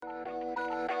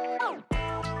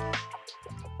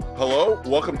Hello,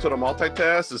 welcome to the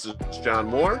MultiTask. This is John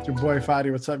Moore, It's your boy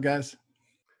Fadi. What's up, guys?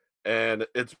 and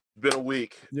it's been a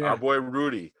week. Our Yeah. boy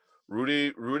Rudy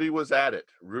was at it.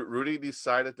 Rudy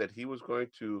decided that he was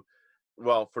going to.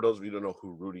 Well, for those of you who don't know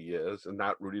who Rudy is, and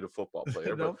not Rudy the football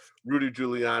player, but Nope. Rudy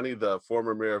Giuliani, the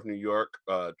former mayor of New York,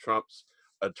 Trump's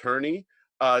attorney,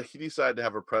 he decided to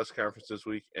have a press conference this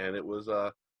week, and it was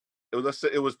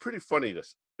pretty funny.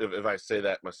 If I say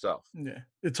that myself. Yeah.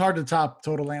 It's hard to top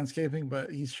total landscaping, but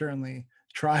he's certainly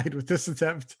tried with this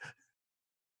attempt.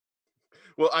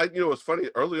 Well, it's funny.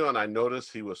 Early on, I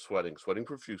noticed he was sweating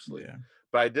profusely, Yeah.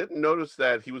 but I didn't notice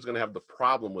that he was going to have the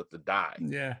problem with the dye.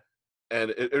 Yeah. And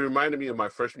it reminded me of my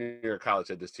freshman year of college.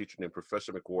 I had this teacher named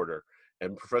Professor McWhorter,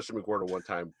 and Professor McWhorter one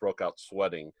time broke out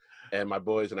sweating, and my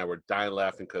boys and I were dying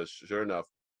laughing because, sure enough,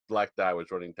 black dye was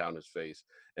running down his face,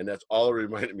 and that's all it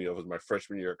reminded me of was my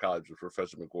freshman year of college with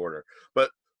Professor McWhorter.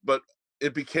 But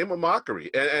it became a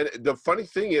mockery, and the funny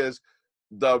thing is,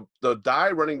 the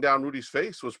dye running down Rudy's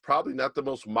face was probably not the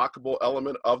most mockable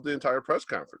element of the entire press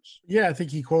conference. Yeah. I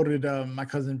think he quoted my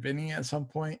cousin Vinny at some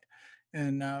point,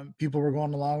 and people were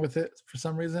going along with it for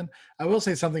some reason. I will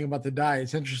say something about the dye.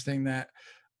 It's interesting that,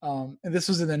 and this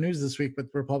was in the news this week with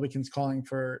Republicans calling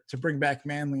to bring back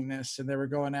manliness, and they were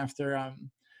going after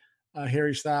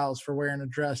Harry Styles for wearing a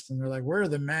dress, and they're like, "Where are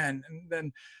the men?" And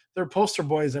then their poster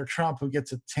boys are Trump, who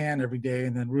gets a tan every day,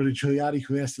 and then Rudy Giuliani,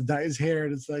 who has to dye his hair.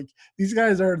 And it's like these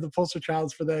guys aren't the poster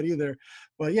childs for that either.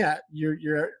 But yeah,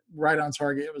 you're right on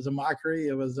target. It was a mockery.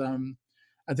 It was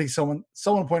I think someone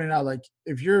pointed out, like,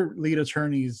 if your lead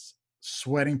attorney's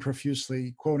sweating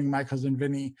profusely, quoting my cousin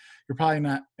Vinny, you're probably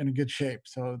not in a good shape.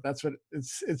 So that's what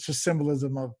it's just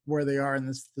symbolism of where they are in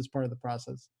this part of the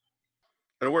process.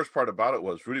 And the worst part about it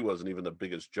was Rudy wasn't even the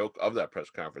biggest joke of that press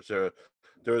conference.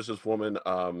 There was this woman,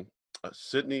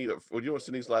 Sydney. Would you know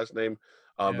Sydney's last name?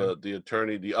 Yeah. The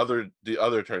attorney, the other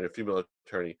attorney, a female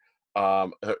attorney.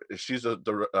 She's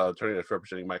the attorney that's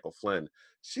representing Michael Flynn.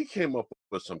 She came up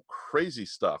with some crazy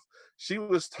stuff. She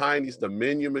was tying these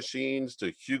Dominion machines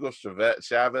to Hugo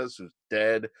Chavez, who's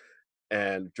dead,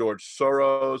 and George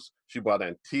Soros. She brought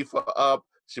Antifa up.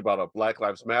 She brought up Black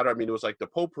Lives Matter. I mean, it was like the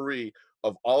potpourri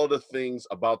of all of the things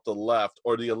about the left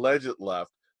or the alleged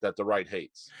left that the right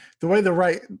hates. The way the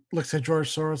right looks at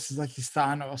George Soros is like he's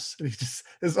Thanos. And he just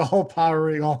is all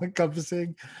powering, all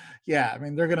encompassing. Yeah, I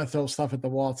mean, they're gonna throw stuff at the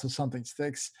wall till something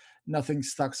sticks.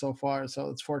 Nothing's stuck so far, so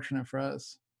it's fortunate for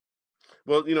us.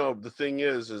 Well, the thing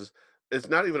is it's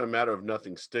not even a matter of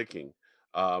nothing sticking.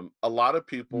 A lot of Mm.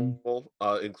 people,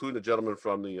 including the gentleman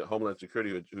from the Homeland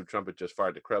Security who Trump had just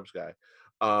fired, the Krebs guy,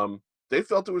 they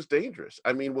felt it was dangerous.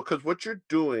 I mean, because what you're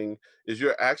doing is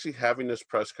you're actually having this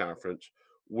press conference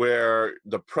where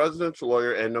the president's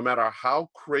lawyer, and no matter how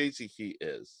crazy he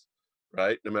is,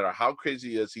 right? No matter how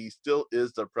crazy he is, he still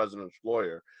is the president's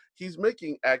lawyer. He's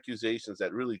making accusations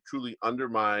that really truly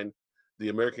undermine the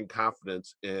American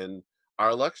confidence in our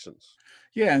elections.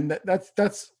 Yeah, and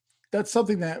that's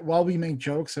something that, while we make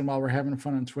jokes and while we're having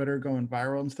fun on Twitter, going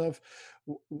viral and stuff,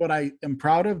 what I am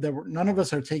proud of, that none of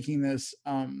us are taking this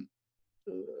uh,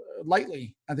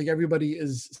 lightly. I think everybody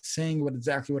is saying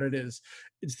exactly what it is.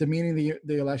 It's demeaning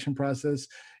the election process.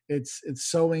 It's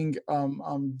sowing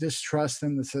distrust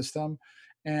in the system,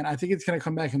 and I think it's going to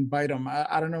come back and bite them.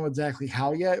 I don't know exactly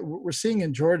how yet. We're seeing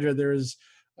in Georgia, there's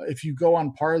if you go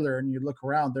on Parler and you look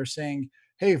around, they're saying,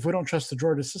 "Hey, if we don't trust the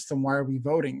Georgia system, why are we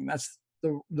voting?" And that's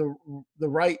the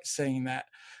right saying that.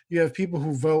 You have people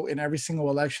who vote in every single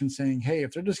election saying, "Hey,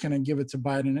 if they're just going to give it to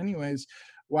Biden anyways,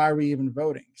 why are we even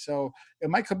voting?" So it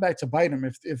might come back to bite them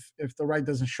if the right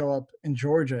doesn't show up in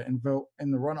Georgia and vote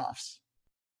in the runoffs.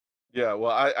 Yeah,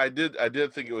 well, I did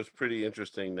think it was pretty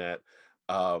interesting that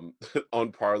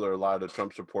on Parler, a lot of the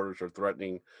Trump supporters are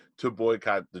threatening to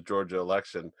boycott the Georgia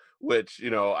election, which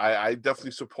I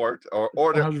definitely support.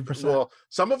 $100%. Well,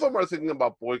 some of them are thinking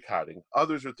about boycotting,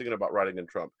 others are thinking about writing in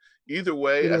Trump. Either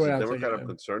way, Either as a way, I'll take Democrat, it. I'm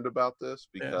concerned about this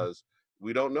Yeah. because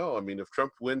we don't know. I mean, if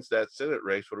Trump wins that Senate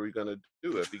race, what are we going to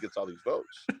do if he gets all these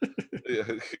votes?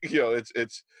 you know, it's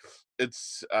it's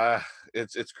it's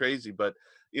it's crazy, but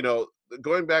you know,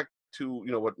 going back to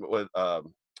what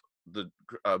the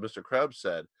Mr. Krebs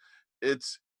said,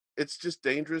 it's it's just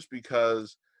dangerous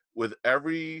because with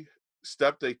every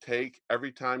step they take,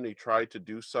 every time they try to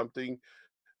do something,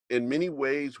 in many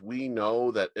ways we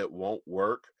know that it won't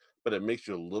work, but it makes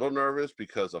you a little nervous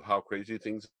because of how crazy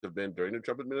things have been during the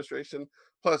Trump administration.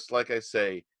 Plus, like I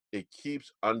say, it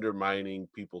keeps undermining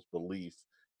people's belief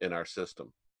in our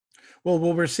system. Well,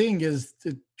 what we're seeing is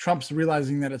that Trump's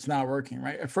realizing that it's not working,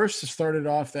 right? At first, it started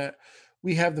off that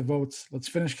we have the votes. Let's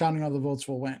finish counting all the votes.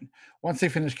 We'll win. Once they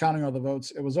finished counting all the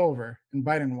votes, it was over and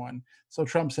Biden won. So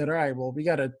Trump said, all right, well, we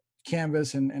got to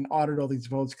canvass and audit all these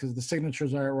votes because the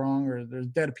signatures are wrong or there's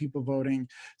dead people voting.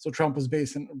 So Trump was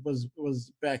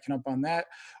backing up on that.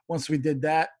 Once we did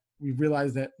that, we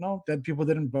realized that no, dead people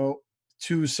didn't vote.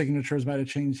 Two signatures might have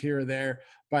changed here or there.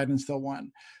 Biden still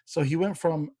won. So he went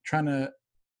from trying to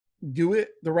do it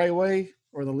the right way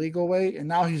or the legal way, and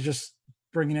now he's just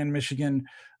bringing in Michigan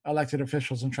elected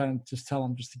officials and trying to just tell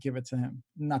them just to give it to him,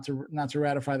 not to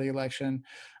ratify the election,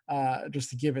 just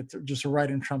to give it, just to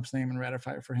write in Trump's name and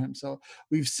ratify it for him. So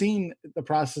we've seen the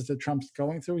process that Trump's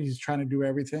going through. He's trying to do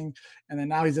everything, and then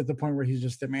now he's at the point where he's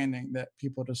just demanding that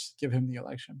people just give him the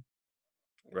election.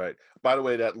 Right. By the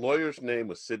way, that lawyer's name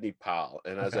was Sidney Powell,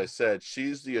 and as Okay. I said,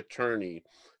 she's the attorney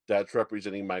that's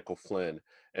representing Michael Flynn.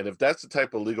 And if that's the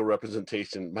type of legal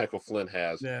representation Michael Flynn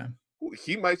has, Yeah.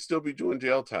 he might still be doing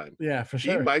jail time. Yeah, for He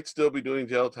sure. might still be doing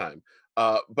jail time.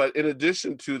 But in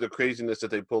addition to the craziness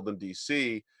that they pulled in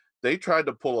DC, they tried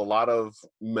to pull a lot of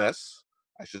mess.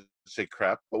 I should say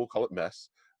crap, but we'll call it mess.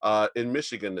 In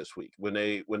Michigan this week, when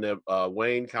the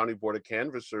Wayne County Board of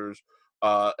Canvassers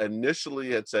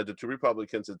initially had said, the two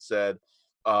Republicans had said,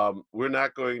 we're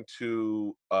not going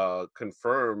to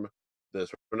confirm this.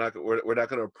 We're not going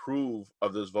to approve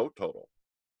of this vote total.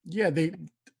 Yeah, the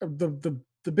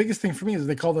biggest thing for me is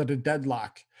they called it a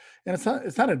deadlock, and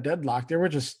it's not a deadlock. They were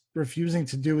just refusing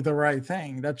to do the right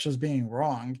thing. That's just being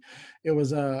wrong. It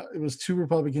was two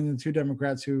Republicans and two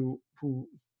Democrats who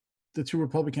the two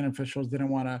Republican officials didn't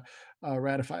want to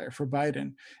ratify it for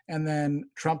Biden. And then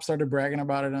Trump started bragging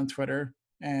about it on Twitter,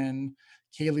 and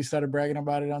Haley started bragging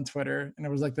about it on Twitter, and it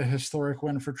was like the historic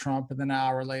win for Trump. And then an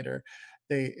hour later,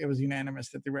 it was unanimous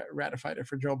that they ratified it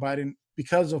for Joe Biden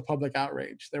because of public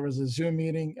outrage. There was a Zoom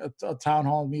meeting, a town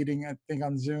hall meeting, I think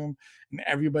on Zoom, and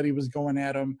everybody was going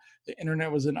at him. The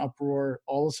internet was in uproar.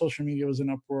 All the social media was in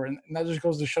uproar, and that just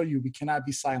goes to show you we cannot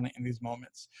be silent in these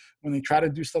moments when they try to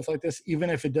do stuff like this. Even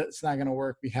if it's not going to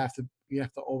work, we have to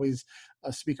always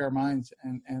speak our minds,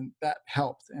 and that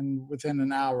helped. And within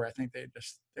an hour, I think they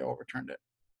overturned it.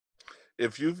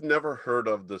 If you've never heard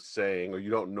of the saying or you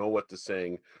don't know what the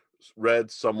saying read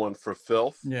someone for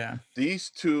filth, Yeah, these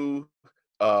two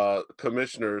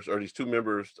commissioners or these two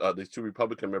members, these two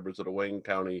Republican members of the Wayne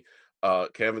County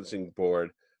canvassing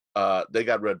board, they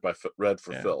got read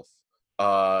for yeah. filth.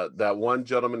 That one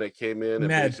gentleman that came in and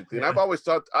Ned, basically, and yeah, I've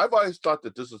always thought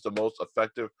that this is the most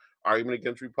effective argument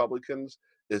against Republicans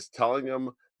is telling them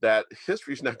that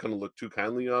history's not going to look too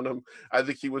kindly on them. I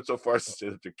think he went so far as to say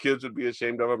that their kids would be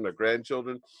ashamed of them, their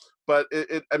grandchildren. But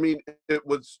I mean, it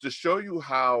was to show you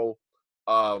how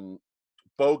um,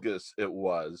 bogus it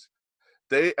was.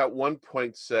 They at one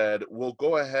point said, "We'll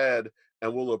go ahead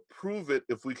and we'll approve it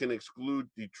if we can exclude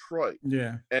Detroit."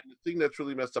 yeah, And the thing that's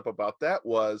really messed up about that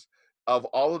was, of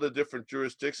all of the different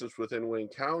jurisdictions within Wayne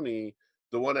County,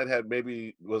 the one that had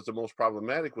maybe was the most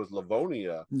problematic was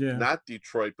Livonia, yeah. not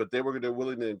Detroit, but they're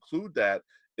willing to include that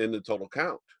in the total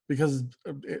count. Because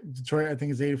Detroit, I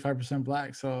think, is 85%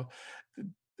 black. So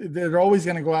they're always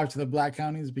going to go after the black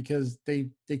counties because they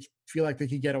feel like they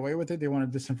could get away with it. They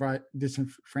want to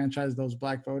disenfranchise those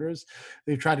black voters.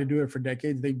 They've tried to do it for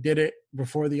decades. They did it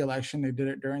before the election. They did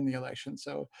it during the election.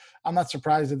 So I'm not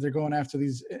surprised that they're going after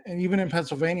these. And even in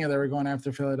Pennsylvania, they were going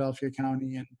after Philadelphia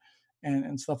County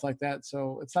and stuff like that.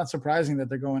 So it's not surprising that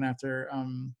they're going after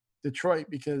Detroit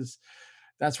because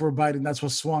that's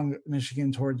what swung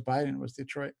Michigan towards Biden was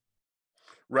Detroit.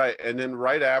 Right, and then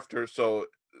right after, so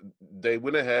they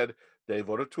went ahead, they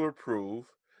voted to approve,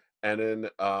 and then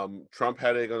Trump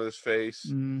had egg on his face.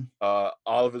 Mm, All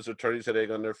of his attorneys had egg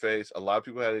on their face. A lot of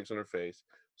people had eggs on their face.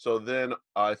 So then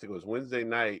I think it was Wednesday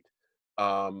night.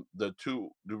 The two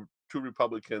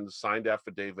Republicans signed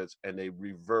affidavits, and they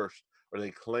reversed or they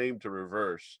claimed to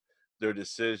reverse their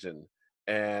decision.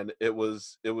 And it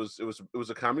was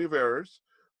a comedy of errors,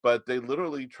 but they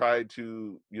literally tried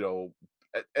to,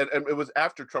 and it was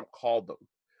after Trump called them.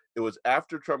 It was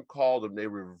after Trump called them, they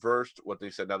reversed what they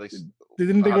said. Now didn't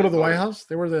they how go they to the White voted. House?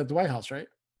 They were at the White House, right?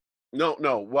 No,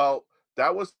 no. Well,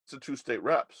 that was the two state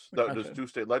reps. There's Gotcha. two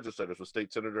state legislators, a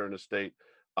state senator and a state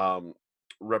um,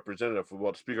 representative,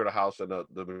 well, the Speaker of the House and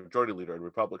the majority leader and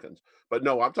Republicans. But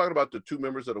no, I'm talking about the two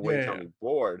members of the Yeah, Wayne yeah, County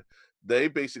Board. They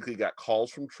basically got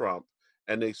calls from Trump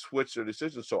and they switched their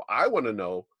decision. So I want to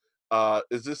know,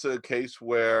 is this a case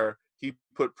where he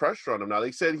put pressure on him? Now,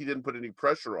 they said he didn't put any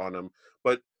pressure on him,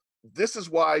 but this is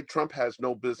why Trump has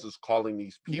no business calling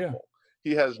these yeah. people.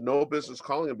 He has no business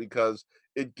calling them because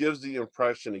it gives the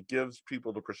impression, it gives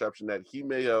people the perception that he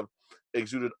may have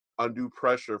exuded undue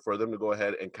pressure for them to go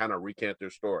ahead and kind of recant their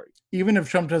story. Even if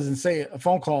Trump doesn't say it, a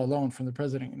phone call alone from the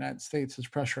president of the United States is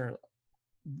pressure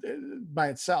by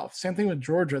itself. Same thing with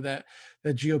Georgia. That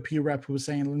GOP rep who was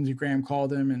saying Lindsey Graham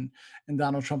called him and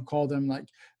Donald Trump called him. Like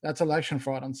that's election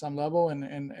fraud on some level,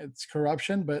 and it's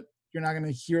corruption. But you're not going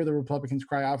to hear the Republicans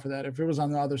cry out for that. If it was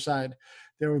on the other side,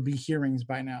 there would be hearings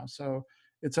by now. So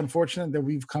it's unfortunate that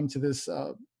we've come to this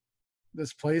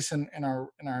place in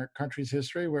our country's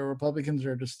history where Republicans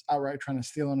are just outright trying to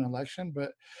steal an election.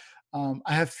 But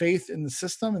I have faith in the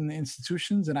system and the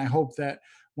institutions, and I hope that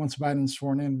once Biden's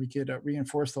sworn in, we could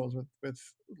reinforce those with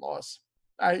laws.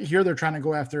 I hear they're trying to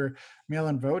go after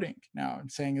mail-in voting now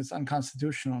and saying it's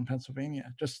unconstitutional in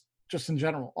Pennsylvania, just in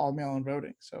general, all mail-in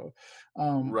voting. So,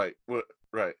 um, Right.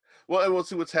 Right. Well, and we'll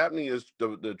see what's happening is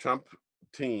the Trump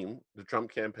team, the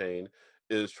Trump campaign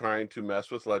is trying to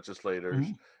mess with legislators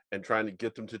mhm, and trying to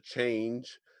get them to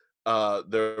change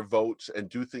their votes and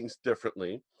do things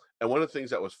differently. And one of the things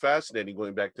that was fascinating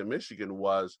going back to Michigan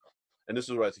was, and this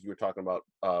is what I think you were talking about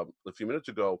a few minutes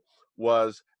ago,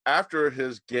 was after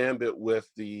his gambit with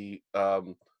the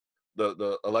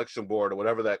election board or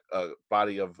whatever that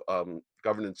body of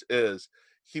governance is,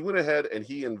 he went ahead and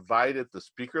he invited the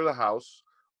Speaker of the House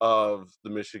of the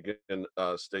Michigan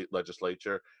state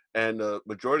legislature and the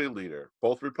majority leader,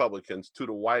 both Republicans, to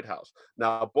the White House.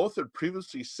 Now, both had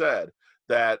previously said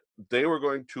that they were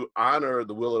going to honor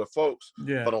the will of the folks,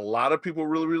 yeah, but a lot of people were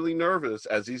really, really nervous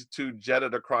as these two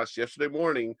jetted across yesterday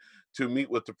morning to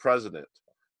meet with the president.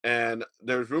 And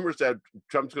there's rumors that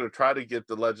Trump's going to try to get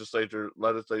the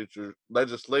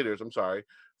legislators, I'm sorry,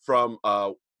 from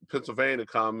Pennsylvania to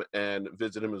come and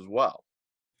visit him as well.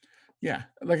 yeah.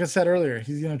 Like I said earlier,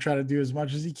 he's going to try to do as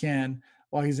much as he can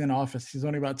while he's in office. He's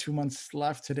only about 2 months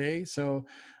left today, so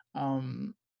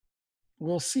um,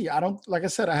 we'll see. I don't like I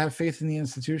said, I have faith in the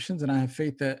institutions and I have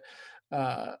faith that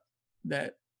uh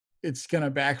that it's gonna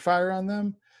backfire on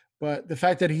them. But the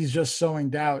fact that he's just sowing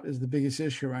doubt is the biggest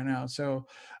issue right now. So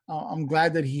I'm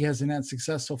glad that he hasn't had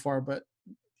success so far, but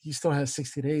he still has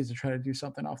 60 days to try to do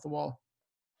something off the wall.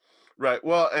 Right.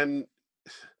 Well, and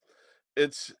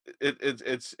it's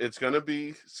it's going to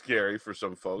be scary for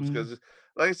some folks Mhm, because,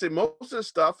 like I say, most of the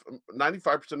stuff,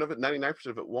 95% of it, 99%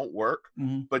 of it won't work.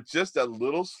 mhm, But just that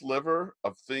little sliver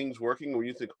of things working, where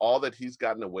you think all that he's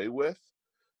gotten away with,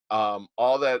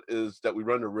 all that is that we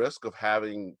run the risk of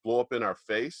having blow up in our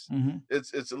face. mhm.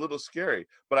 It's a little scary.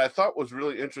 But I thought was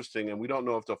really interesting, and we don't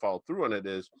know if they'll follow through on it.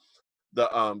 Is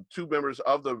the two members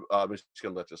of the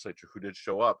Michigan legislature who did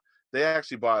show up, they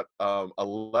actually bought a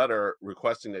letter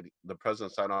requesting that the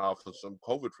president sign off on some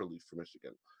COVID relief for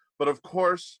Michigan. But of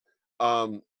course,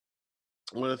 um,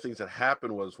 one of the things that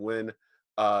happened was when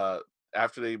uh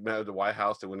after they met at the White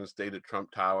House, they went and stayed at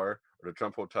Trump Tower or the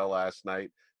Trump Hotel last night.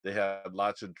 They had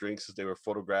lots of drinks as they were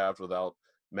photographed without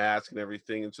masks and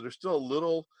everything. And so there's still a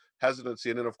little hesitancy.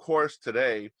 And then of course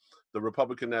today, the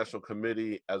Republican National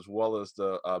Committee as well as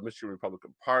the Michigan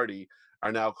Republican Party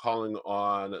are now calling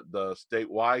on the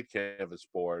statewide canvass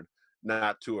board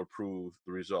not to approve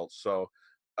the results. So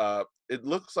it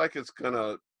looks like it's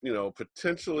gonna,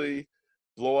 potentially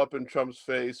blow up in Trump's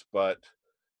face, but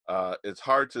it's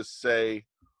hard to say,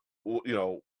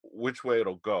 which way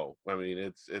it'll go. I mean,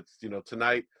 it's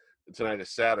tonight. Tonight is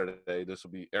Saturday. This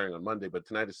will be airing on Monday, but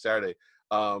tonight is Saturday.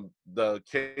 The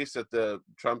case that the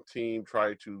Trump team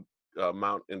tried to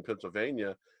mount in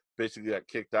Pennsylvania basically got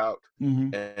kicked out,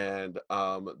 Mhm. and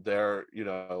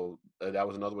that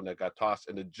was another one that got tossed.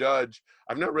 And the judge,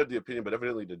 I've not read the opinion, but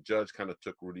evidently the judge kind of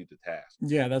took Rudy to task.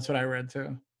 Yeah, that's what I read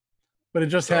too. But it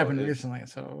just So happened recently,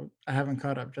 so I haven't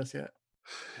caught up just yet.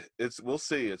 it's we'll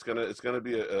see. It's gonna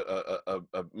be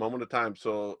a moment of time.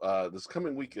 So this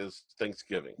coming week is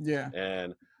Thanksgiving, Yeah.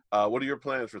 and what are your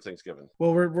plans for Thanksgiving?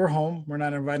 Well, we're home. We're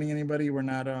not inviting anybody. We're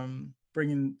not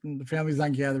bringing the family's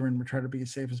not gathering. We're trying to be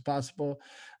as safe as possible,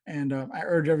 and I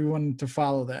urge everyone to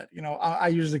follow that. I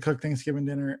usually cook Thanksgiving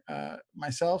dinner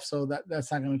myself, so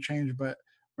that's not going to change. But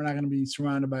we're not going to be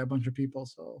surrounded by a bunch of people,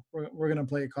 so we're going to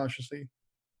play it cautiously.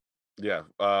 Yeah,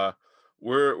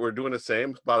 we're doing the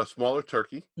same. About a smaller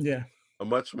turkey, Yeah, a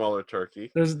much smaller turkey.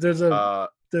 there's there's a Uh,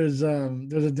 there's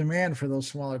a demand for those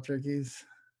smaller turkeys.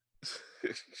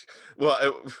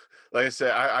 well, like I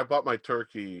said, I bought my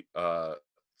turkey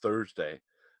Thursday,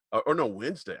 or no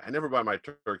Wednesday. I never buy my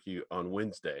turkey on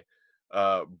Wednesday,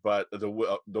 but the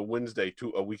Wednesday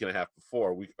a week and a half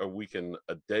before, a week and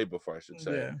a day before, I should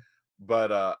say. Yeah.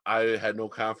 But I had no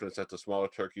confidence that the smaller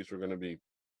turkeys were going to be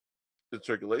in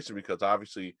circulation because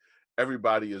obviously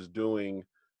everybody is doing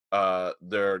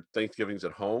their Thanksgivings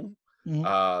at home,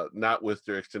 Mhm. not with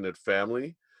their extended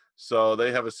family. So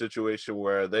they have a situation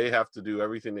where they have to do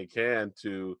everything they can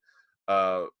to,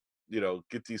 uh,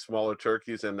 get these smaller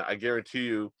turkeys. And I guarantee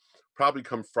you, probably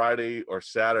come Friday or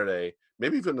Saturday,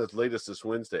 maybe even as late as this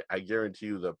Wednesday, I guarantee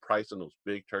you the price on those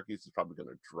big turkeys is probably going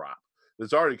to drop.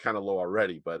 It's already kind of low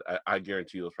already, but I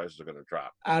guarantee you those prices are going to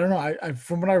drop. I don't know. I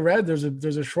from what I read, there's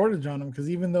a shortage on them because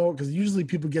because usually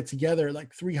people get together,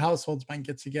 like three households might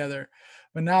get together,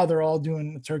 but now they're all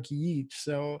doing a turkey each.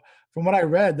 So from what I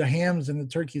read, the hams and the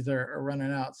turkeys are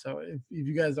running out. So if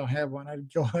you guys don't have one,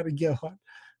 I'd go out and get one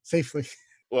safely.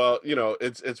 Well,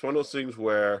 it's one of those things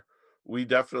where we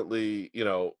definitely,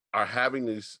 are having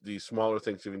these smaller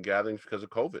Thanksgiving gatherings because of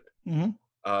COVID. Hmm.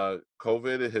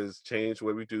 COVID has changed the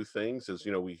way we do things. As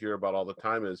we hear about all the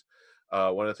time is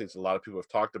one of the things a lot of people have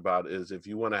talked about is if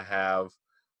you want to have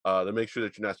to make sure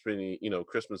that you're not spending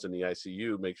Christmas in the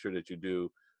ICU, make sure that you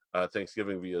do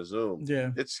Thanksgiving via Zoom.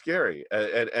 Yeah. It's scary.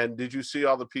 And did you see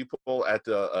all the people at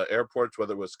the airports,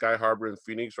 whether it was Sky Harbor in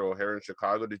Phoenix or O'Hare in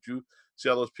Chicago? Did you see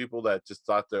all those people that just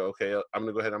thought they're okay? I'm going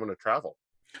to go ahead. I'm going to travel.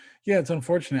 Yeah, it's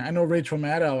unfortunate. I know Rachel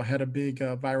Maddow had a big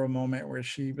viral moment where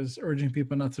she was urging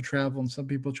people not to travel, and some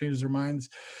people changed their minds.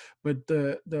 But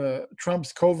the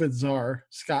Trump's COVID czar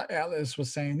Scott Atlas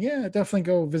was saying, "Yeah, definitely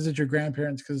go visit your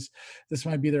grandparents because this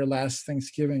might be their last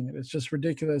Thanksgiving." And it's just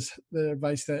ridiculous the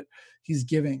advice that he's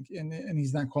giving, and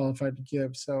he's not qualified to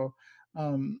give. So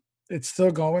um, it's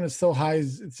still going. It's still high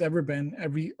as it's ever been.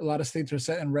 A lot of states are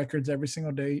setting records every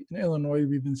single day. In Illinois,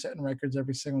 we've been setting records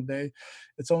every single day.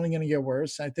 It's only going to get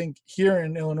worse. I think here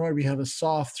in Illinois we have a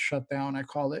soft shutdown. I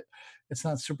call it. It's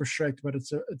not super strict, but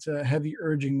it's a heavy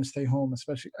urging to stay home.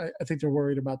 Especially, I think they're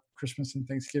worried about Christmas and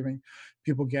Thanksgiving,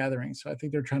 people gathering. So I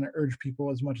think they're trying to urge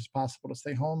people as much as possible to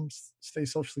stay home, stay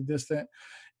socially distant,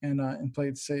 and play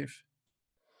it safe.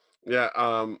 Yeah,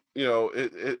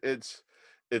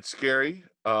 it's scary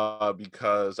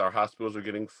because our hospitals are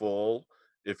getting full.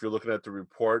 If you're looking at the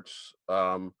reports,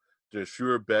 there's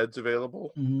fewer beds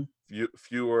available, Hmm.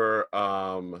 fewer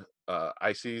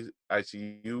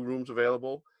ICU rooms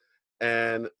available,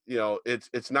 and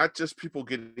it's not just people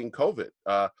getting COVID.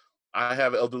 I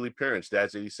have elderly parents.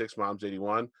 Dad's 86, mom's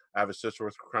 81. I have a sister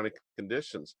with chronic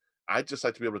conditions. I just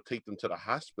like to be able to take them to the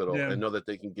hospital Yeah, and know that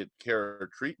they can get care or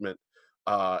treatment,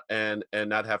 and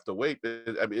not have to wait.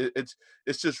 I mean, it's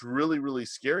just really really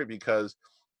scary because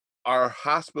our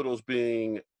hospitals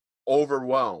being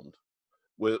overwhelmed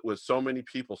with so many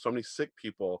people, so many sick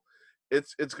people,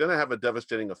 it's going to have a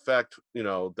devastating effect,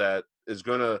 that is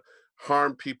going to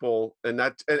harm people, and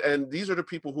these are the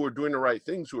people who are doing the right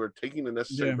things, who are taking the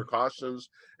necessary yeah. precautions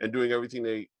and doing everything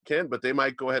they can, but they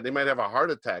might go ahead, they might have a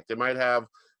heart attack, they might have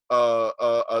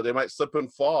they might slip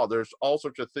and fall. There's all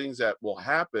sorts of things that will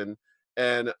happen,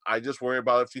 and I just worry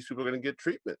about if these people are going to get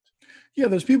treatment. Yeah,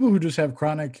 there's people who just have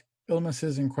chronic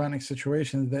illnesses and chronic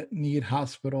situations that need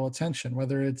hospital attention,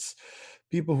 whether it's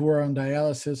people who are on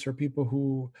dialysis or people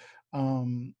who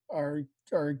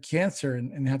are cancer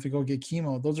and have to go get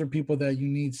chemo. Those are people that you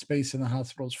need space in the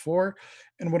hospitals for.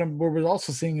 And what we're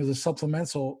also seeing is a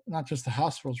supplemental, not just the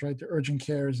hospitals, right? The urgent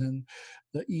cares and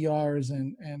the ERs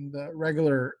and the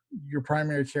regular your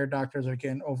primary care doctors are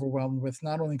getting overwhelmed with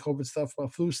not only COVID stuff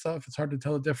but flu stuff. It's hard to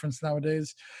tell the difference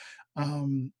nowadays,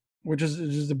 um, which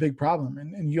is a big problem.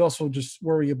 And you also just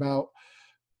worry about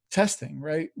testing,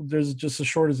 right? There's just a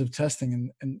shortage of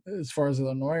testing. And as far as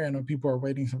Illinois, I know people are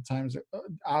waiting sometimes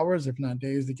hours, if not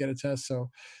days, to get a test. So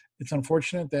it's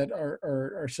unfortunate that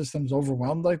our system's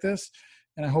overwhelmed like this.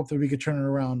 And I hope that we could turn it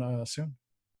around soon.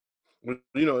 In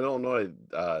Illinois,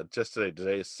 just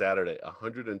today is Saturday,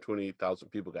 128,000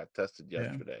 people got tested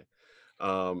Yeah. yesterday.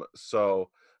 So,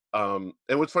 and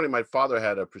what's funny, my father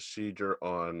had a procedure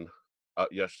on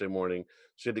yesterday morning.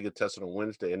 She had to get tested on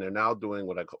Wednesday, and they're now doing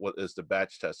what is the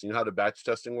batch testing. You know how the batch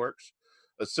testing works?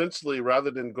 Essentially,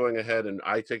 rather than going ahead and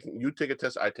you take a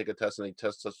test, I take a test, and they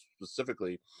test us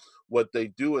specifically, what they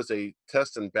do is they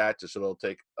test in batches. So they'll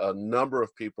take a number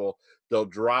of people, they'll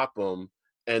drop them,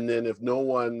 and then if no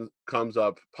one comes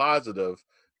up positive,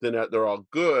 then they're all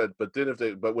good. But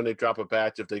when they drop a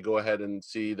batch, if they go ahead and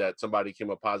see that somebody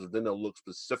came up positive, then they'll look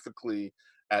specifically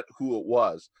at who it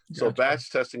was. So Gotcha. batch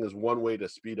testing is one way to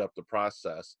speed up the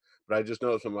process. But I just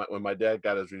noticed when my dad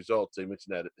got his results, they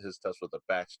mentioned that his test was a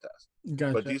batch test. But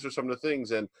Gotcha. these are some of the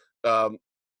things, and um,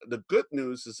 the good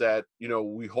news is that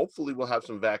we hopefully will have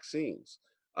some vaccines.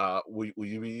 Will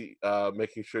you be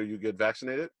making sure you get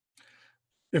vaccinated?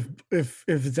 If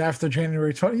it's after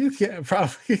January 20th, yeah,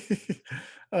 probably.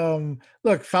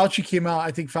 Look, Fauci came out.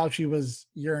 I think Fauci was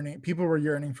yearning. People were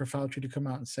yearning for Fauci to come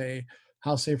out and say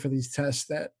how safe are these tests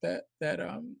the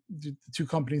two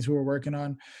companies who are working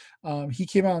on. He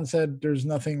came out and said there's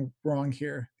nothing wrong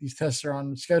here. These tests are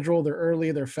on schedule. They're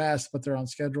early, they're fast, but they're on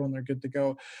schedule and they're good to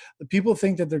go. The people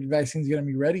think that the vaccine is going to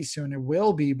be ready soon. It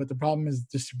will be, but the problem is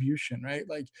distribution, right?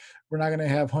 Like we're not going to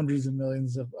have hundreds of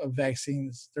millions of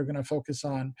vaccines. They're going to focus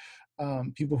on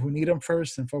people who need them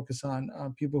first and focus on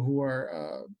people who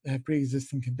are have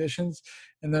pre-existing conditions,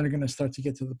 and then they're going to start to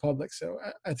get to the public. So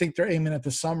I think they're aiming at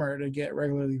the summer to get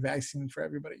regularly vaccinated for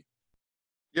everybody.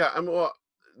 Yeah, well,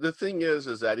 the thing is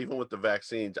that even with the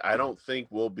vaccines, I don't think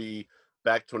we'll be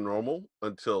back to normal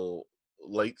until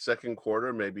late second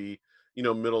quarter, maybe,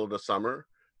 middle of the summer.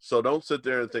 So don't sit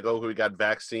there and think, oh, we got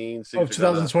vaccines, Oh, things are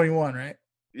gonna, 2021, right?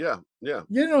 yeah, yeah,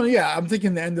 Yeah, no, yeah. I'm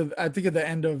thinking the end of. I think at the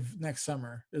end of next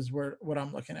summer is where what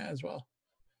I'm looking at as well.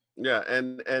 yeah,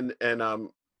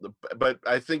 but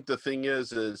I think the thing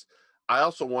is I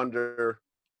also wonder.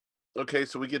 Okay,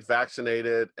 so we get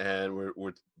vaccinated and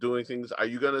we're doing things. Are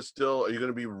you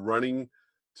gonna be running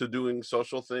to doing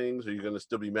social things? Are you gonna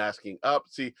still be masking up?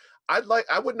 See, I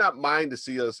would not mind to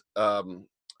see us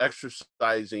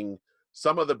exercising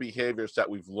some of the behaviors that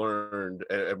we've learned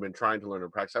and have been trying to learn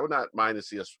and practice. I would not mind to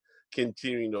see us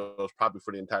continuing those probably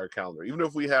for the entire calendar. Even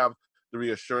if we have the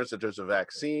reassurance that there's a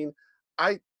vaccine,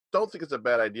 I don't think it's a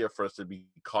bad idea for us to be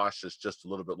cautious just a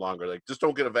little bit longer. Like just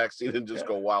don't get a vaccine and just Yeah.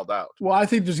 go wild out. Well, I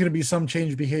think there's going to be some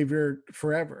change behavior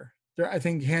forever. I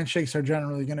think handshakes are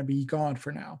generally going to be gone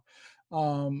for now.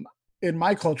 Um, in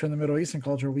my culture, in the Middle Eastern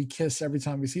culture, we kiss every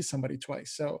time we see somebody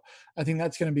twice. So I think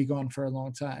that's going to be gone for a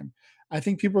long time. I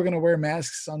think people are going to wear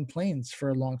masks on planes for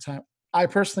a long time. I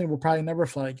personally will probably never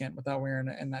fly again without wearing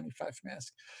an N95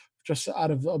 mask, just out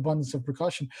of abundance of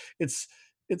precaution. It's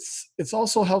it's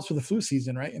also helps with the flu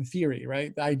season, right? In theory,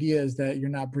 right? The idea is that you're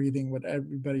not breathing what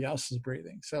everybody else is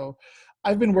breathing. So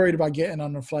I've been worried about getting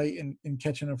on a flight and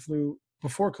catching a flu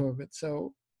before COVID.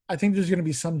 So I think there's going to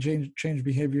be some change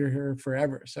behavior here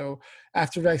forever. So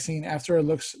after vaccine, after it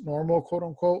looks normal, quote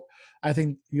unquote, I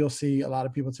think you'll see a lot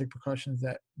of people take precautions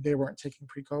that they weren't taking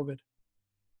pre-COVID.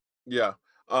 Yeah.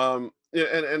 Yeah,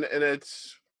 and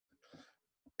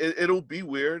it'll be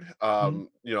weird,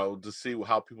 Mhm. to see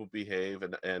how people behave,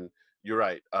 and you're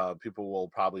right. People will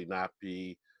probably not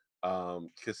be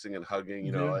kissing and hugging,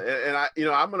 Yeah, and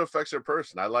I'm an affectionate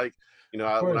person. I like,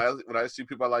 of course. when I see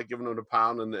people, I like giving them a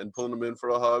pound and pulling them in for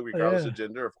a hug, Oh, regardless of yeah.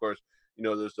 gender. Of course,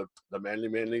 there's the manly,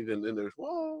 and then there's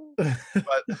whoa,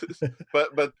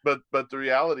 but but the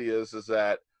reality is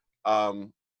that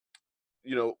um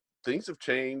you know, things have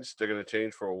changed. They're going to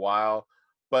change for a while,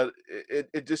 but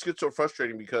it just gets so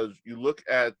frustrating because you look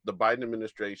at the Biden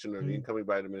administration or the Mm, incoming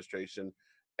Biden administration,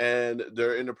 and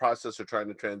they're in the process of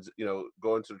trying to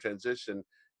go into the transition,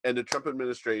 and the Trump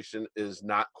administration is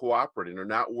not cooperating or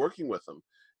not working with them,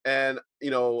 and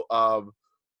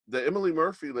the Emily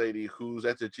Murphy lady who's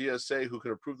at the GSA who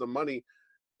can approve the money.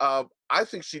 I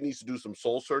think she needs to do some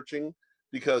soul searching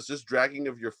because this dragging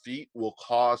of your feet will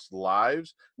cost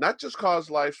lives, not just cause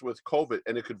lives with COVID,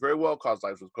 and it could very well cause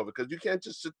lives with COVID because you can't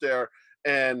just sit there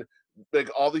and like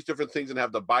all these different things and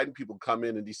have the Biden people come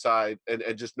in and decide and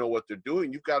just know what they're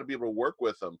doing. You've got to be able to work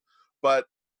with them. But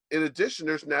in addition,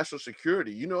 there's national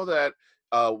security. You know that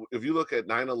if you look at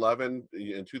 9/11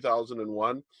 in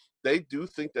 2001, they do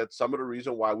think that some of the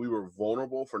reason why we were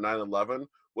vulnerable for 9/11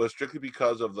 was strictly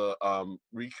because of the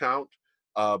recount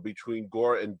between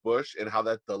Gore and Bush and how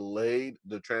that delayed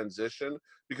the transition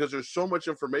because there's so much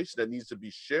information that needs to be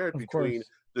shared of between course.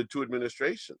 the two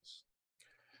administrations.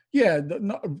 Yeah,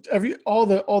 no, all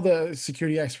the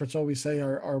security experts always say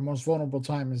our most vulnerable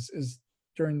time is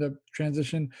during the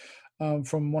transition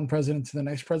from one president to the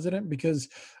next president because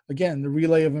again the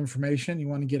relay of information, you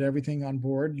want to get everything on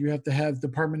board, you have to have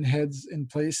department heads in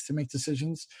place to make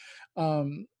decisions.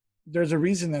 um, there's a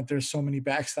reason that there's so many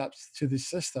backstops to the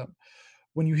system.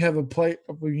 When you have a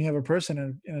person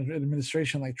in an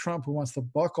administration like Trump who wants to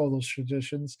buck all those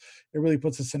traditions, it really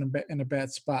puts us in a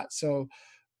bad spot. So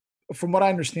from what I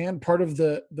understand, part of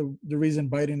the reason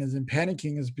Biden isn't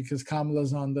panicking is because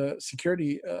Kamala's on the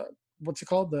security. What's it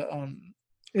called? The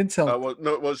Intel. Well,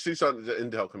 no, well, she's on the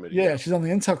Intel committee. Yeah, Yeah, she's on the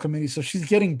Intel committee, so she's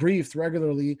getting briefed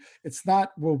regularly. It's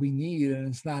not what we need, and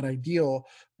it's not ideal,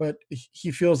 but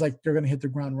he feels like they're going to hit the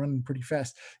ground running pretty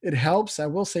fast. It helps. I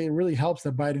will say it really helps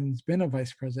that Biden's been a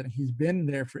vice president. He's been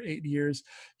there for 8 years.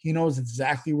 He knows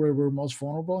exactly where we're most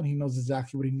vulnerable, and he knows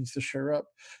exactly what he needs to shore up.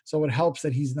 So it helps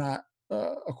that he's not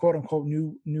a quote unquote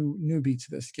newbie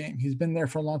to this game. He's been there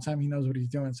for a long time. He knows what he's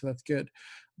doing, so that's good.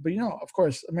 But of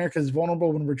course, America is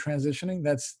vulnerable when we're transitioning.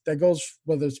 That goes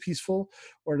whether it's peaceful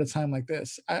or at a time like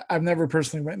this. I've never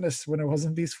personally witnessed when it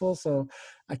wasn't peaceful, so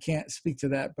I can't speak to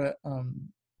that. But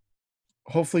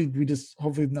hopefully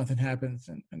nothing happens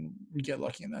and we get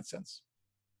lucky in that sense.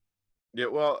 Yeah,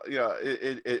 well, yeah,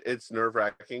 it's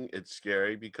nerve-wracking, it's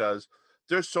scary because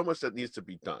there's so much that needs to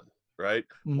be done, right?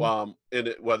 Mhm. In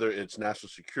it, whether it's national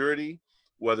security,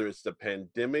 whether it's the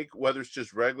pandemic, whether it's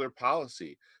just regular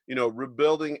policy,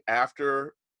 rebuilding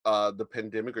after the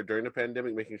pandemic or during the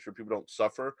pandemic, making sure people don't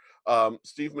suffer.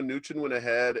 Steve Mnuchin went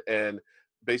ahead and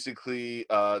basically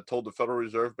told the Federal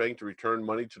Reserve Bank to return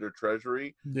money to their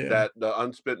treasury, Yeah, that the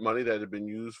unspent money that had been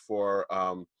used for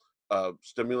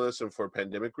stimulus and for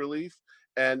pandemic relief.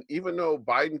 And even though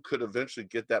Biden could eventually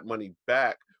get that money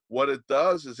back, what it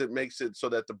does is it makes it so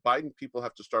that the Biden people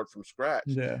have to start from scratch.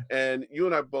 yeah, And you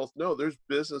and I both know there's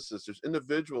businesses, there's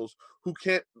individuals who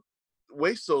can't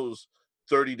waste those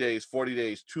 30 days, 40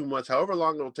 days, 2 months, however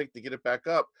long it'll take to get it back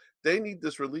up. They need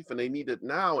this relief and they need it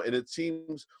now. And it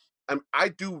seems, I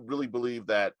do really believe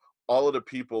that all of the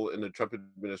people in the Trump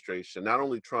administration, not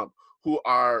only Trump, who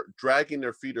are dragging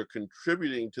their feet or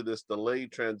contributing to this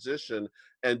delayed transition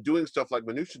and doing stuff like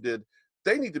Mnuchin did,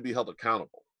 they need to be held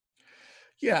accountable.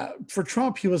 yeah. For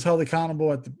Trump, he was held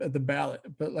accountable at the ballot,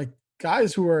 but like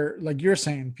guys who are like you're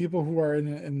saying, people who are in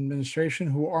an administration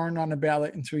who aren't on a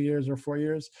ballot in 2 years or 4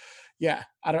 years, yeah,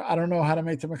 I don't know how to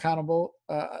make them accountable.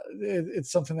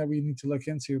 It's something that we need to look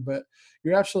into. But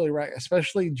you're absolutely right,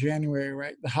 especially January.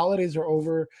 Right, the holidays are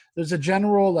over. There's a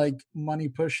general like money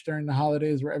push during the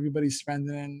holidays where everybody's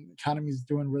spending, economy's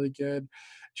doing really good.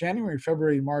 January,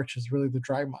 February, March is really the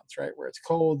dry months, right, where it's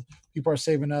cold, people are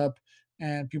saving up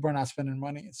and people are not spending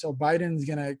money. So Biden's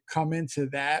going to come into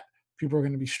that. People are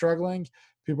going to be struggling.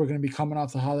 People are going to be coming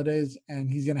off the holidays, and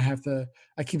he's going to have to.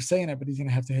 I keep saying it, but he's going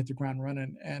to have to hit the ground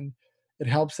running. And it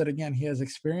helps that again he has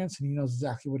experience and he knows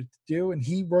exactly what to do. And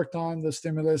he worked on the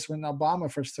stimulus when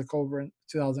Obama first took over in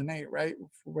 2008, right,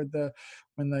 with the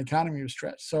when the economy was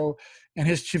stretched. So, and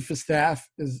his chief of staff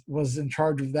was in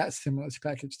charge of that stimulus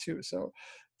package too. So,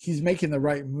 he's making the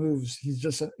right moves. He's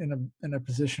just in a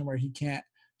position where he can't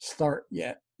start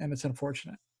yet, and it's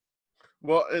unfortunate.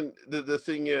 Well, and the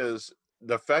thing is,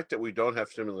 the fact that we don't have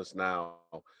stimulus now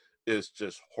is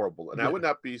just horrible. And I Yeah. would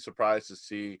not be surprised to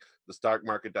see the stock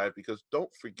market dive because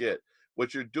don't forget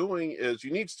what you're doing is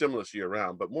you need stimulus year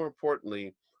round, but more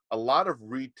importantly, a lot of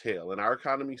retail and our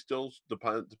economy still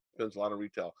depends a lot on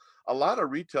retail. A lot of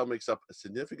retail makes up a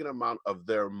significant amount of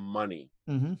their money,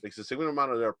 Hmm. makes a significant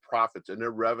amount of their profits and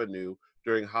their revenue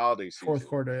during holiday Fourth season.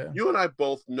 quarter, yeah, You and I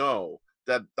both know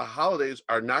that the holidays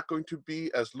are not going to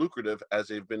be as lucrative as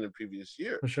they've been in previous for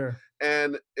years. sure.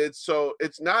 And it's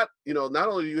not, not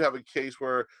only do you have a case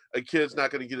where a kid's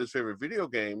not going to get his favorite video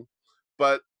game,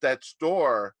 but that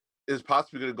store is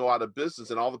possibly going to go out of business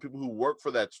and all the people who work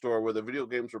for that store where the video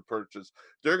games were purchased,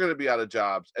 they're going to be out of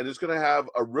jobs and it's going to have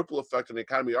a ripple effect on the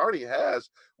economy. It already has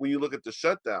when you look at the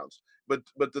shutdowns. But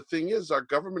the thing is our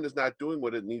government is not doing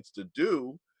what it needs to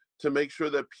do to make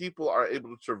sure that people are able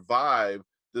to survive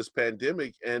this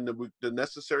pandemic and the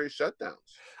necessary shutdowns.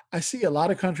 I see a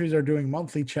lot of countries are doing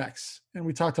monthly checks, and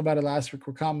we talked about it last week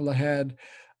where Kamala had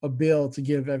a bill to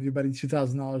give everybody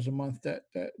 $2,000 a month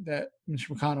that Mitch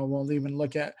McConnell won't even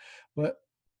look at. But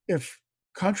if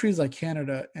countries like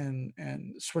Canada and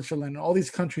Switzerland, all these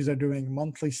countries are doing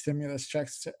monthly stimulus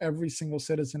checks to every single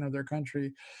citizen of their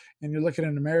country, and you're looking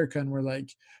in America and we're like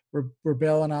we're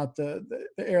bailing out the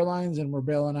airlines and we're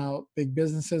bailing out big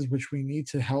businesses, which we need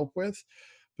to help with,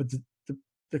 but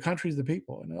the country is the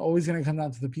people, and it's always going to come down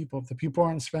to the people. If the people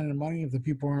aren't spending money, if the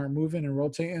people aren't moving and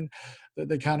rotating,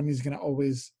 the economy is going to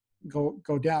always go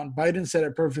down. Biden said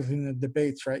it perfectly in the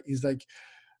debates, right? He's like,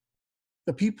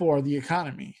 the people are the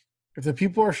economy. If the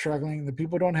people are struggling, the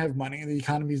people don't have money, the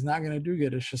economy is not going to do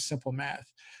good. It's just simple math.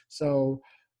 So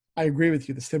I agree with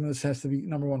you. The stimulus has to be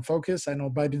number one focus. I know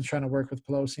Biden's trying to work with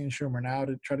Pelosi and Schumer now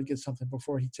to try to get something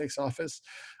before he takes office.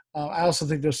 I also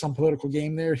think there's some political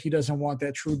game there. He doesn't want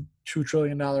that true $2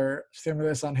 trillion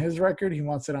stimulus on his record. He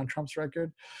wants it on Trump's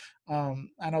record.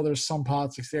 I know there's some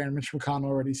politics there, and Mitch McConnell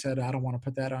already said, I don't want to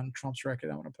put that on Trump's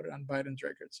record. I want to put it on Biden's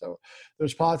record. So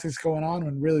there's politics going on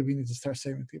when really we need to start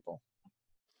saving people.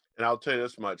 And I'll tell you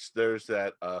this much: there's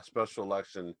that special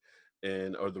election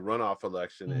or the runoff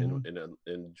election Mhm.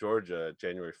 in Georgia,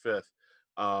 January 5th.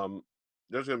 Um,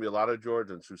 there's going to be a lot of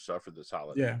Georgians who suffer this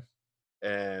holiday, Yeah.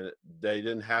 and they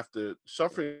didn't have to.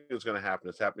 Suffering is going to happen.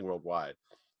 It's happening worldwide.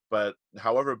 But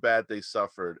however bad they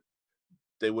suffered,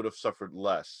 they would have suffered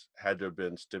less had there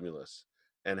been stimulus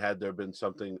and had there been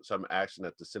some action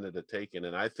that the Senate had taken.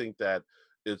 And I think that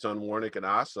it's on Warnick and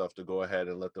Ossoff to go ahead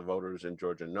and let the voters in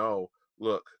Georgia know,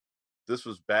 look, this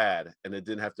was bad, and it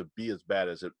didn't have to be as bad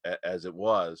as it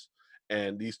was.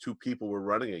 And these two people we're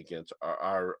running against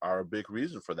are a big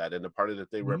reason for that, and the party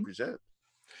that they Mhm. represent.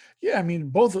 Yeah, I mean,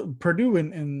 both Purdue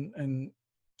and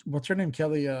what's her name,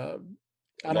 Kelly? I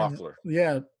don't. Loeffler.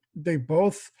 Yeah, they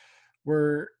both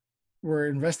were were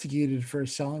investigated for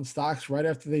selling stocks right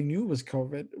after they knew it was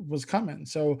COVID was coming.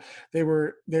 So they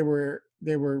were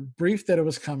briefed that it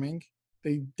was coming.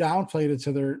 They downplayed it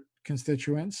to their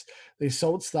constituents. They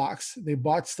sold stocks. They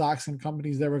bought stocks in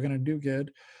companies that were going to do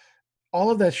good. All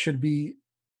of that should be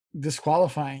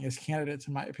disqualifying as candidates,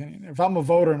 in my opinion. If I'm a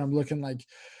voter and I'm looking like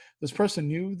this person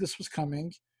knew this was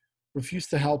coming, refused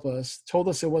to help us, told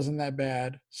us it wasn't that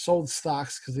bad, sold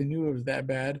stocks because they knew it was that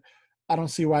bad. I don't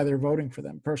see why they're voting for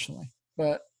them personally.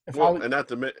 But if I Well, would, and not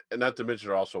to mention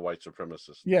they're also white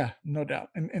supremacists. yeah, no doubt.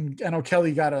 And I know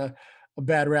Kelly got a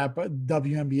bad rap, but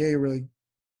WNBA really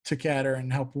took at her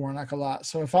and helped Warnock a lot.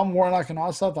 So if I'm Warnock and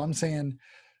all stuff, I'm saying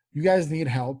you guys need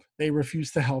help. They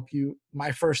refuse to help you.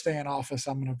 My first day in office,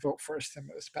 I'm going to vote for a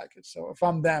stimulus package. So if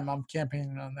I'm them, I'm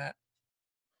campaigning on that.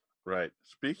 Right.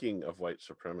 Speaking of white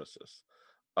supremacists,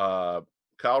 uh,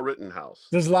 Kyle Rittenhouse,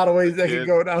 There's a lot of the ways that could kid,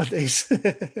 go nowadays.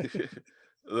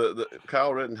 the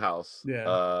Kyle Rittenhouse,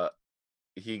 Yeah,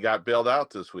 he got bailed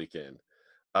out this weekend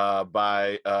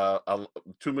by $2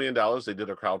 million. They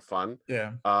did a crowd fund,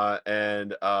 yeah,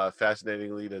 and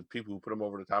fascinatingly, the people who put him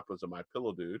over the top was a My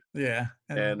Pillow dude yeah.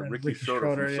 and And Ricky Ricky Schroeder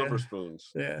from Schroeder, Silver yeah,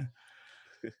 Spoons. yeah.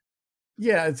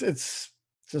 Yeah, it's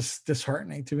just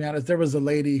disheartening, to be honest. There was a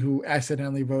lady who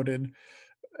accidentally voted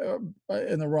uh,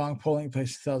 in the wrong polling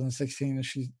place in 2016, and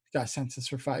she got sentenced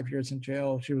for 5 years in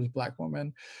jail. She was a black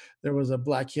woman. There was a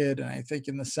black kid, and I think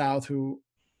in the South, who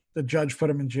the judge put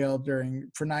him in jail during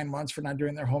for 9 months for not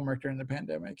doing their homework during the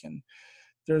pandemic. And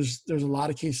there's a lot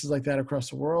of cases like that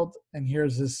across the world. And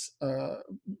here's this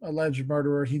alleged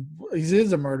murderer. He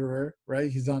is a murderer, right?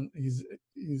 He's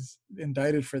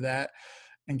indicted for that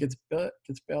and gets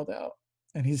bailed out.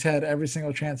 And he's had every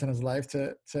single chance in his life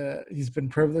to he's been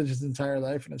privileged his entire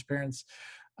life, and his parents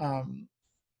um,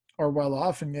 are well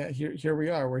off, and yet here we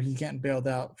are, where he's getting bailed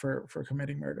out for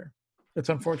committing murder. It's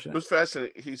It unfortunate. was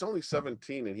fascinating. He's only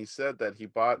 17, and he said that he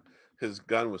bought his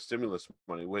gun with stimulus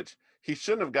money, which he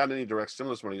shouldn't have gotten any direct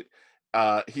stimulus money.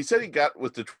 He said he got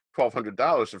with the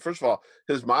 $1,200. And first of all,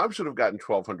 his mom should have gotten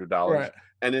 $1,200, Right.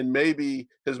 and then maybe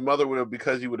his mother would have,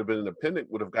 because he would have been independent,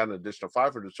 would have gotten an additional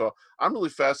 500. So I'm really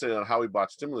fascinated on how he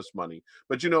bought stimulus money.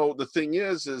 But the thing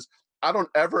is I don't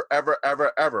ever, ever,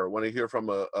 ever, ever want to hear from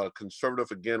a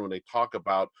conservative again when they talk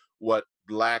about what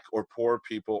black or poor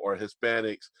people or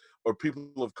Hispanics or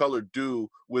people of color do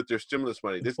with their stimulus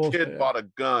money. It's This bullshit. kid Yeah. bought a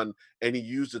gun and he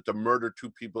used it to murder two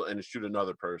people and to shoot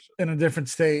another person. In a different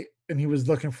state, and he was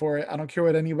looking for it. I don't care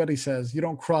what anybody says. You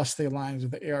don't cross state lines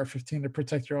with the AR-15 to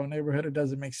protect your own neighborhood. It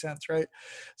doesn't make sense, right?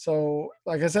 So,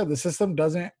 like I said, the system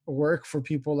doesn't work for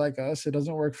people like us. It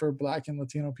doesn't work for Black and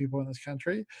Latino people in this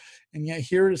country. And yet,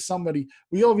 here is somebody.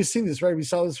 We always seen this, right? We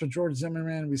saw this with George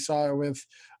Zimmerman. We saw it with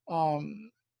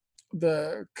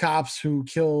the cops who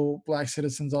kill Black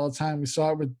citizens all the time. We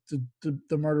saw it with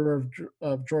the murderer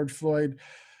of George Floyd.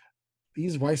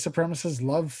 These white supremacists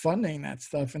love funding that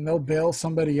stuff, and they'll bail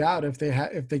somebody out if they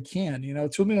can.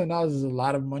 $2 million is a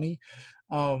lot of money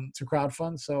to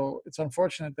crowdfund. So it's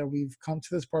unfortunate that we've come to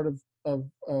this part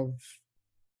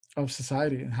of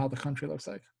society and how the country looks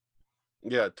like.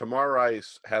 Yeah, Tamar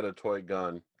Rice had a toy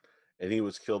gun and he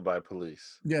was killed by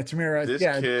police. Yeah, Tamira. This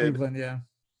Yeah, kid, Cleveland. Yeah,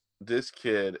 this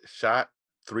kid shot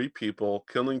three people,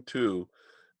 killing two,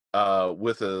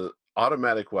 with a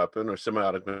automatic weapon or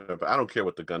semi-automatic weapon. I don't care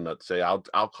what the gun nuts say. I'll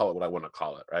call it what I want to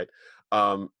call it, right?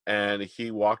 And he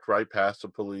walked right past the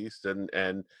police,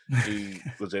 and he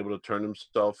was able to turn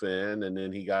himself in, and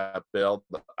then he got bailed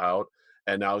out,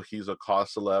 and now he's a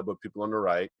cause celeb of people on the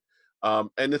right.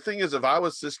 And the thing is, if I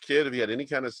was this kid, if he had any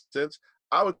kind of sense,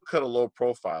 I would cut a low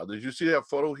profile. Did you see that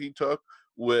photo he took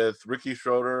with Ricky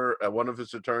Schroeder at one of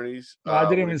his attorneys no, I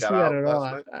didn't when he even got see that out at all.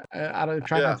 last night? I don't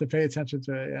try not Yeah, to pay attention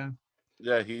to it. Yeah,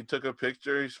 yeah, he took a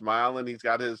picture, he's smiling, he's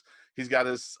got his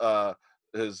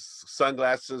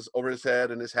sunglasses over his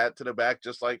head and his hat to the back,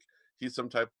 just like he's some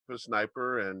type of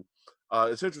sniper. And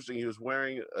it's interesting, he was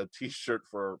wearing a t-shirt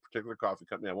for a particular coffee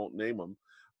company, I won't name them.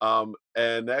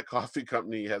 And that coffee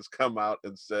company has come out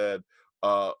and said,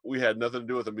 we had nothing to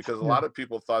do with him, because a yeah. lot of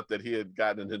people thought that he had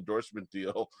gotten an endorsement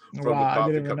deal from the Wow, I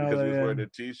coffee didn't even company know because he that. was Yeah. wearing a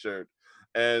t-shirt.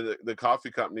 And the coffee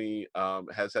company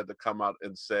has had to come out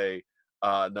and say,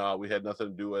 no, we had nothing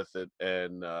to do with it,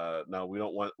 and no, we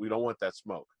don't want that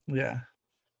smoke. Yeah,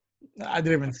 I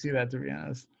didn't even see that, to be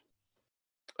honest.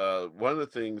 One of the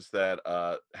things that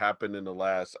happened in the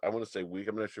last, I want to say week,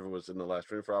 I'm not sure if it was in the last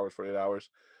 24 hours, 48 hours.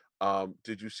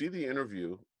 Did you see the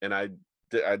interview? And I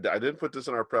didn't put this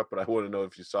in our prep, but I want to know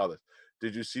if you saw this.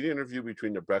 Did you see the interview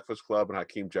between the Breakfast Club and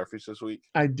Hakeem Jeffries this week?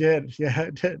 I did. Yeah, I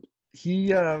did. He,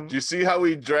 Do you see how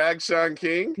he dragged Sean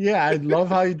King? yeah, I love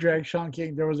how he dragged Sean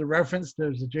King. There was a reference.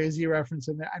 There's a Jay-Z reference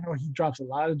in there. I know he drops a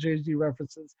lot of Jay-Z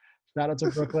references. Shout out to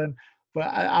Brooklyn. But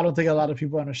I don't think a lot of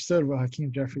people understood what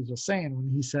Hakeem Jeffries was saying when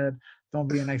he said, "Don't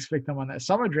be the next victim on that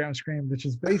Summer Jam scream," which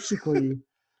is basically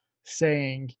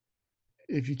saying,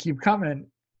 if you keep coming,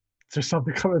 there's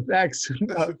something coming back soon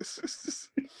enough.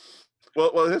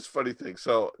 Well, here's a funny thing.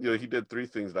 So, he did three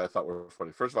things that I thought were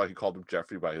funny. First of all, he called him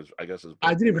Jeffrey by his, I guess his I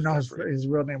birth didn't name even is know Jeffrey. his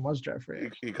real name was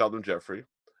Jeffrey. He called him Jeffrey.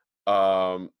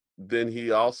 Then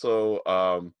he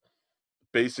also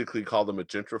basically called him a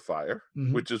gentrifier,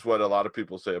 Mm-hmm. which is what a lot of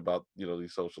people say about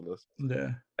these socialists.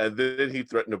 Yeah. And then he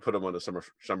threatened to put him on the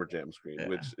summer jam screen, Yeah.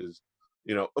 which is,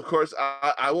 of course,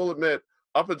 I will admit,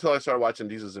 up until I started watching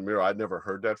Jesus and Miro, I'd never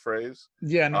heard that phrase.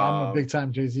 Yeah, no, I'm a big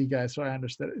time Jay-Z guy, so I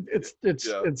understand it.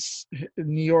 Yeah. It's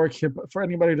New York hip. For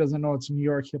anybody who doesn't know, it's New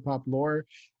York hip hop lore.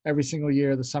 Every single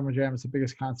year, the Summer Jam is the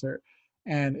biggest concert,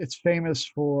 and it's famous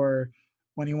for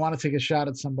when you want to take a shot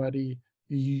at somebody,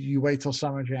 you wait till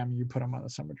Summer Jam and you put them on the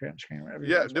Summer Jam screen.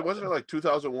 Yeah, wasn't it like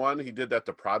 2001? He did that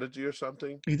to Prodigy or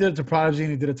something. He did it to Prodigy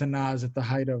and he did it to Nas at the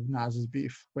height of Nas's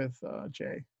beef with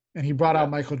Jay. And he brought out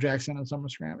Michael Jackson on Summer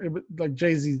Jam. It was like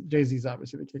Jay-Z's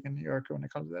obviously the kick in New York when it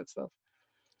comes to that stuff.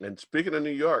 And speaking of New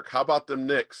York, how about them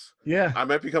Knicks? Yeah, I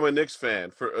might become a Knicks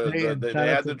fan. For they had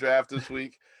the draft this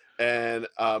week, and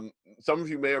some of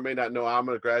you may or may not know I'm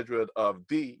a graduate of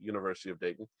the University of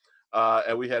Dayton,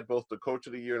 and we had both the Coach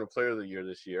of the Year and the Player of the Year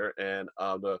this year. And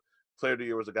the Player of the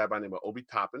Year was a guy by the name of Obi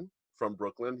Toppin from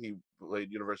Brooklyn. He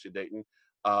played University of Dayton.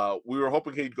 We were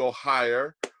hoping he'd go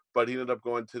higher, but he ended up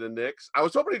going to the Knicks. I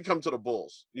was hoping he'd come to the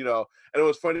Bulls, and it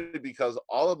was funny because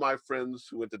all of my friends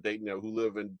who went to Dayton, who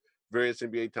live in various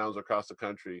NBA towns across the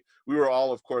country, we were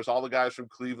all, of course, all the guys from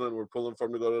Cleveland were pulling for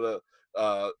him to go to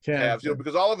the Cavs,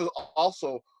 because all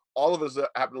of us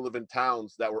happen to live in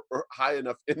towns that were high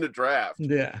enough in the draft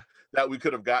that we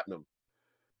could have gotten him.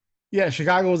 Yeah,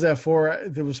 Chicago was at 4.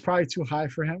 It was probably too high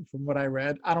for him from what I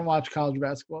read. I don't watch college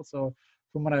basketball, so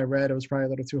from what I read, it was probably a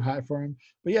little too high for him.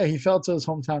 But yeah, he fell to his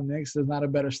hometown Knicks. There's not a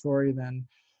better story than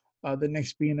the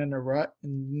Knicks being in a rut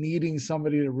and needing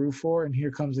somebody to root for. And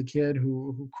here comes a kid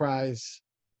who cries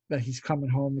that he's coming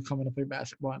home and coming to play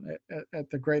basketball at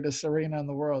the greatest arena in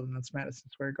the world, and that's Madison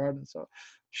Square Garden. So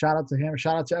shout out to him.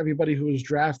 Shout out to everybody who was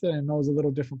drafted and knows a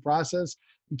little different process.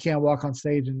 You can't walk on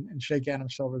stage and shake Adam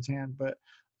Silver's hand, but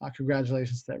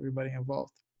congratulations to everybody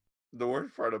involved. The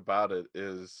worst part about it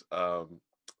is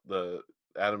the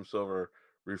Adam Silver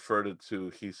referred it to,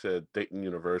 he said, Dayton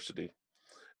University.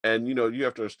 And you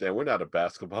have to understand, we're not a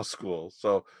basketball school,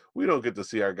 so we don't get to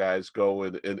see our guys go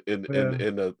in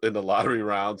the lottery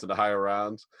rounds and the higher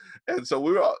rounds. And so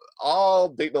we were all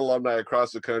Dayton alumni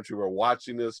across the country were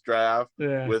watching this draft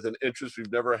with an interest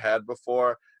we've never had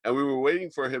before, and we were waiting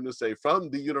for him to say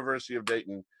from the University of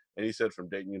Dayton, and he said from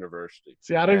Dayton University.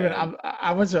 See, I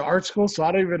went to art school, so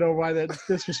I don't even know why that's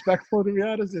disrespectful, to be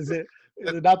honest. Is it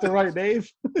not the right name?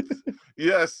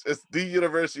 Yes, it's the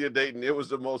University of Dayton. It was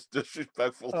the most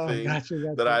disrespectful thing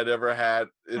that I'd ever had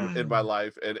in my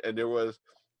life. And there was,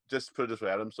 just to put it this way,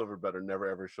 Adam Silver better never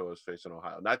ever show his face in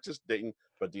Ohio. Not just Dayton,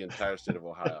 but the entire state of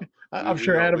Ohio. I'm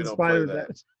sure Adam's fine with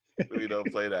that. We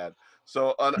don't play that.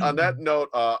 So on that note,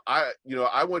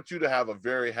 I want you to have a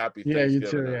very happy Thanksgiving.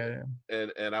 You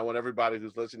too. And I want everybody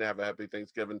who's listening to have a happy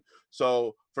Thanksgiving.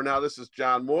 So for now, this is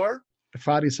John Moore.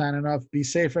 Fadi signing off. Be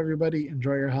safe, everybody.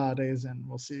 Enjoy your holidays, and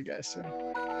we'll see you guys soon.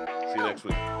 See you next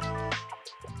week.